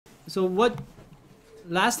so what?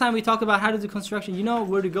 Last time we talked about how to do construction. You know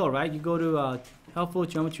where to go, right? You go to helpful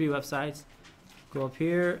geometry websites. Go up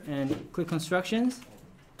here and click constructions.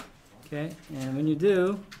 Okay, and when you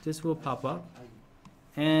do, this will pop up.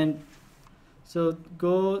 And so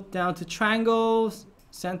go down to triangles,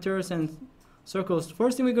 centers, and circles.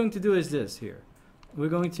 First thing we're going to do is this here. We're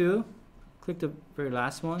going to click the very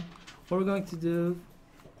last one. What we're going to do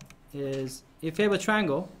is, if you have a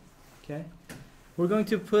triangle, okay, we're going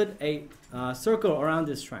to put a circle around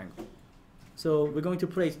this triangle. So we're going to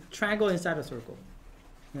put a triangle inside a circle.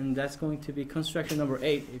 And that's going to be construction number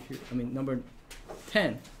 8, number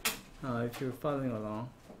 10, if you're following along,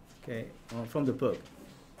 okay, from the book.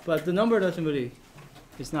 But the number doesn't really,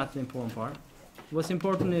 it's not the important part. What's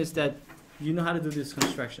important is that you know how to do this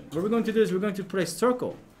construction. What we're going to do is we're going to put a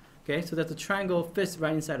circle, okay, so that the triangle fits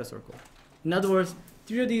right inside a circle. In other words,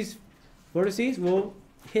 3 of these vertices will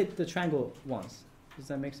hit the triangle once. Does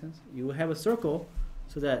that make sense? You will have a circle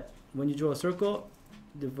so that when you draw a circle,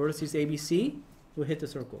 the vertices ABC will hit the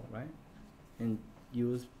circle, right? And you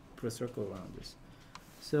will put a circle around this.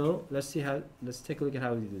 So let's take a look at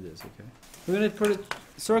how we do this, okay? We're going to put a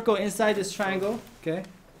circle inside this triangle, okay?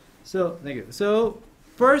 So, thank you. So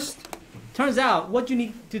first, turns out what you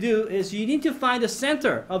need to do is you need to find the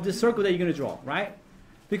center of the circle that you're going to draw, right?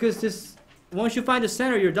 Because once you find the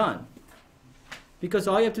center, you're done. Because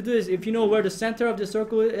all you have to do is, if you know where the center of the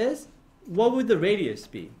circle is, what would the radius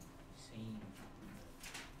be?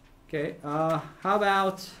 Okay, how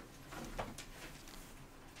about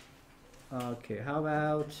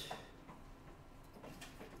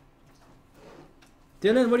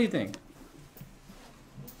Dylan, what do you think?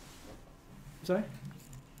 Sorry?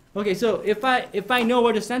 Okay, so if I know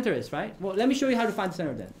where the center is, right? Well, let me show you how to find the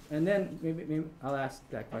center then. And then maybe I'll ask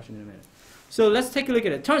that question in a minute. So let's take a look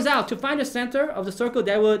at it. Turns out to find the center of the circle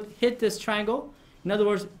that would hit this triangle, in other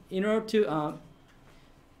words, in order to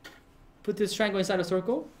put this triangle inside a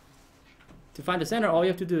circle, to find the center, all you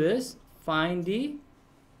have to do is find the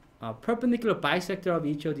perpendicular bisector of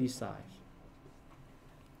each of these sides.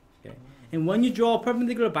 Okay. And when you draw a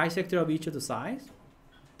perpendicular bisector of each of the sides,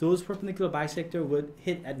 those perpendicular bisector would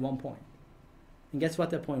hit at one point. And guess what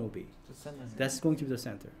that point will be? That's going to be the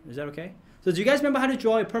center. Is that okay? So do you guys remember how to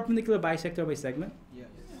draw a perpendicular bisector of a segment? Yes.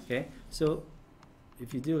 Okay. So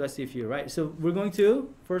if you do, let's see if you're right. So we're going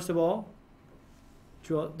to, first of all,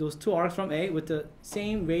 draw those 2 arcs from A with the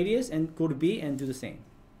same radius and go to B and do the same.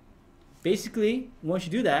 Basically, once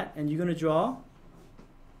you do that and you're going to draw,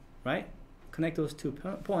 right, connect those 2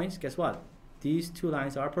 points, guess what? These 2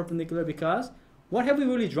 lines are perpendicular because what have we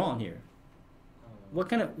really drawn here? What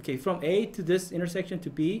kind of, okay, from A to this intersection to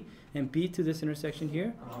B and B to this intersection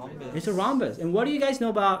here? Rhombus. It's a rhombus. And what do you guys know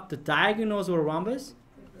about the diagonals of a rhombus?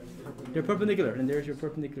 They're perpendicular, and there's your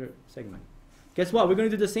perpendicular segment. Guess what? We're going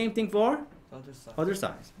to do the same thing for other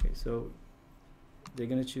sides. Okay, so they're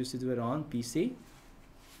going to choose to do it on BC.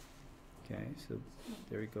 Okay, so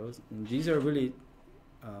there it goes. And these are really,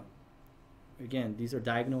 again, these are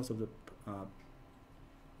diagonals of the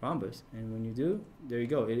rhombus. And when you do, there you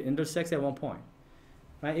go. It intersects at one point.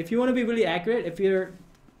 Right? If you want to be really accurate,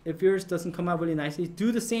 if yours doesn't come out really nicely,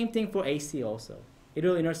 do the same thing for AC also.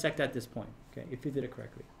 It'll intersect at this point. Okay, if you did it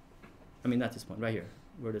correctly. I mean, not this point, right here,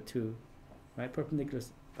 where the 2, right, perpendicular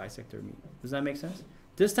bisector meet. Does that make sense?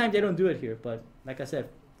 This time they don't do it here, but like I said,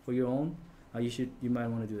 for your own, you might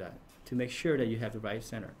want to do that to make sure that you have the right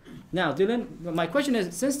center. Now, Dylan, my question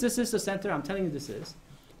is, since this is the center, I'm telling you this is,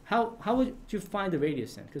 how would you find the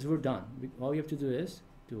radius then? Because we're done. All you have to do is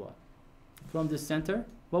do what? From the center,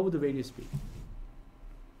 what would the radius be?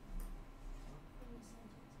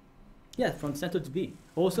 Yeah, from center to B.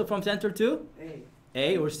 Also from center to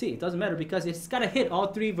A or C. It doesn't matter because it's got to hit all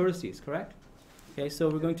 3 vertices, correct? Okay, so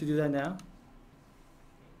we're going to do that now.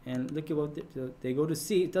 And look at what they go to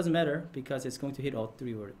C. It doesn't matter because it's going to hit all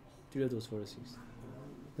 3 of those vertices.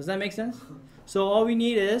 Does that make sense? So all we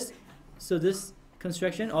need is, so this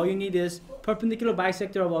construction, all you need is perpendicular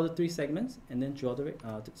bisector of all the 3 segments, and then draw the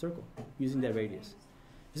circle using that radius.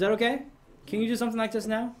 Is that okay? Can you do something like this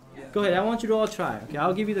now? Yeah. Go ahead. I want you to all try. Okay,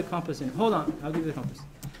 I'll give you the compass. Hold on. I'll give you the compass.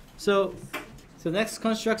 So next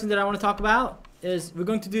construction that I want to talk about is we're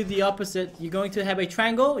going to do the opposite. You're going to have a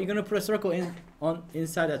triangle. You're going to put a circle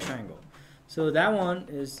inside that triangle. So that one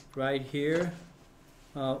is right here.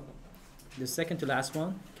 The second to last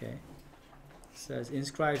one. Okay. It says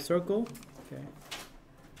inscribed circle. Okay.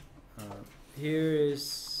 Here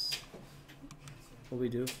is what we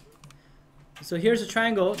do. So here's a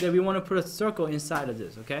triangle that we want to put a circle inside of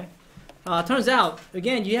this, okay? Turns out,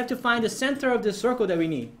 again, you have to find the center of the circle that we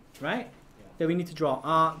need, right? That we need to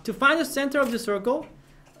draw. To find the center of the circle,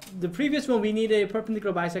 the previous one we need a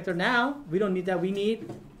perpendicular bisector. Now we don't need that. We need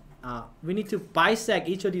to bisect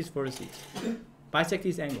each of these vertices, bisect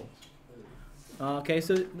these angles. Okay,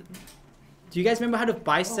 so do you guys remember how to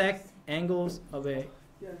bisect angles of a?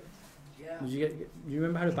 Yeah. You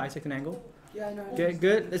remember how to bisect an angle? Yeah, I know. Okay,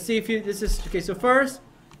 good. Let's see if this is okay. So first,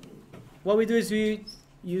 what we do is we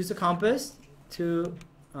use the compass to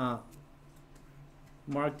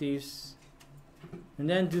mark these, and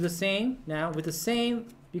then do the same. Now with the same,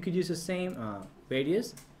 you could use the same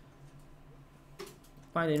radius.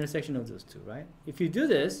 Find the intersection of those two, right? If you do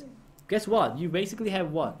this, guess what? You basically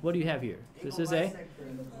have what? What do you have here? This is a,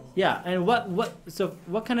 yeah. And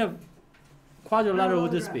what kind of quadrilateral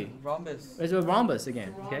would this be? Rhombus. It's a rhombus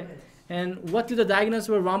again, okay? And what do the diagonals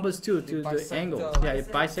of a rhombus do to the angle? Yeah,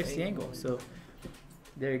 it bisects the angle. So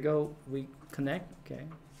there you go. We connect, okay?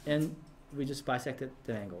 And we just bisected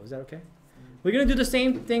the angle. Is that okay? We're gonna do the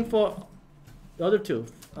same thing for the other two.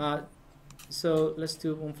 So let's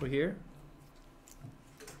do one for here.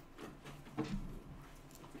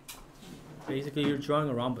 Basically, you're drawing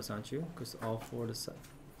a rhombus, aren't you? Because all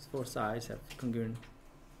four sides have congruent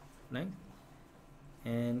length.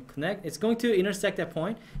 And connect. It's going to intersect that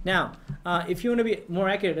point. Now, if you want to be more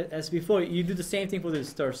accurate as before, you do the same thing for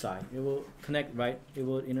this third side. It will connect right. It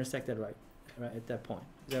will intersect that right at that point.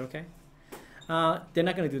 Is that okay? They're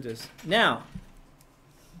not going to do this. Now,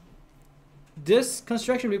 this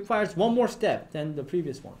construction requires one more step than the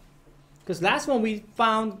previous one. Because last one we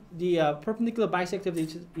found the perpendicular bisector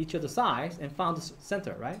of each of the sides and found the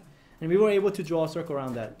center, right? And we were able to draw a circle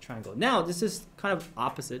around that triangle. Now, this is kind of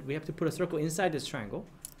opposite. We have to put a circle inside this triangle.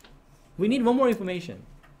 We need one more information.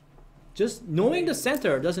 Just knowing the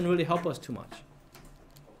center doesn't really help us too much.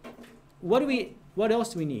 What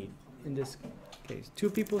else do we need in this case? Two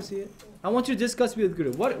people see it? I want you to discuss with the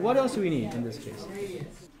group. What else do we need in this case?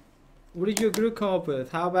 What did your group come up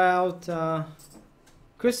with? How about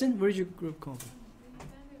Kristen? What did your group come up with?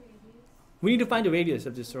 We need to find the radius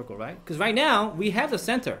of this circle, right? Because right now, we have the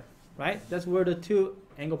center. Right? That's where the two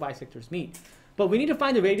angle bisectors meet. But we need to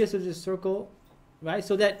find the radius of this circle, right?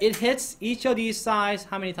 So that it hits each of these sides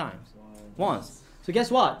how many times? Once. So guess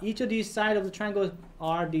what? Each of these sides of the triangle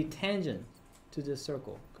are the tangent to this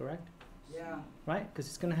circle, correct? Yeah. Right? Because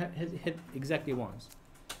it's going to hit exactly once,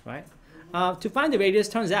 right? To find the radius,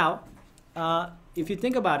 turns out, if you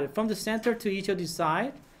think about it, from the center to each of these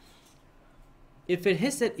sides, if it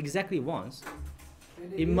hits it exactly once,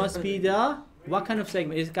 it must be the... What kind of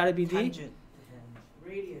segment? It's got to be the Tangent.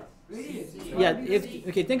 Radius. Yeah.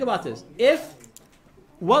 Okay, think about this.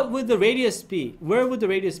 What would the radius be? Where would the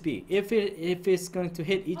radius be if it's going to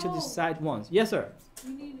hit each of these sides once? Yes, sir.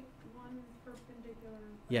 We need one perpendicular.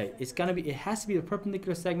 Yeah, it's gonna be. It has to be a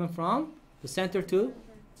perpendicular segment from the center to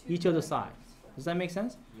each of the sides. Does that make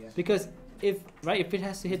sense? Yeah. Because if it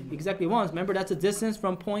has to hit exactly once, remember that's the distance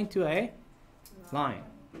from point to a line,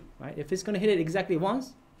 right? If it's gonna hit it exactly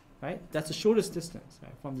once. Right? That's the shortest distance,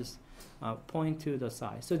 right, from this point to the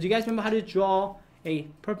side. So do you guys remember how to draw a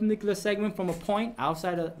perpendicular segment from a point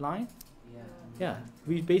outside a line? Yeah. Yeah.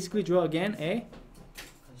 We basically draw again a...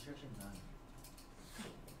 Construction line.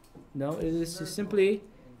 No, it is just simply,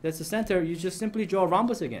 that's the center. You just simply draw a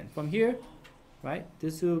rhombus again. From here, right?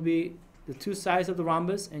 This will be the two sides of the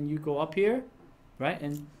rhombus, and you go up here, right?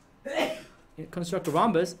 And construct a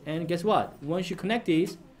rhombus, and guess what? Once you connect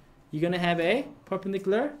these, you're going to have a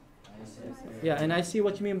perpendicular... Yeah, and I see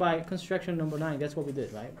what you mean by construction number 9. That's what we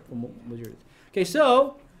did, right? Okay,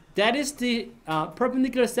 so that is the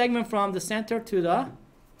perpendicular segment from the center to the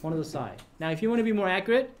one of the side. Now, if you want to be more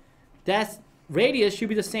accurate, that radius should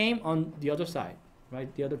be the same on the other side,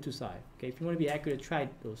 right? The other two sides. Okay, if you want to be accurate, try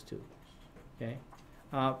those two. Okay,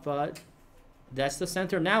 but that's the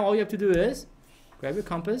center. Now, all you have to do is grab your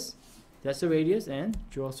compass. That's the radius, and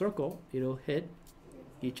draw a circle. It'll hit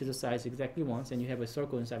each of the sides exactly once, and you have a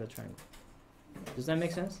circle inside a triangle. Does that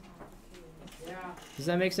make sense? Yeah. Does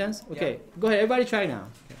that make sense? Okay, go ahead. Everybody try now.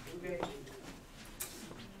 Okay.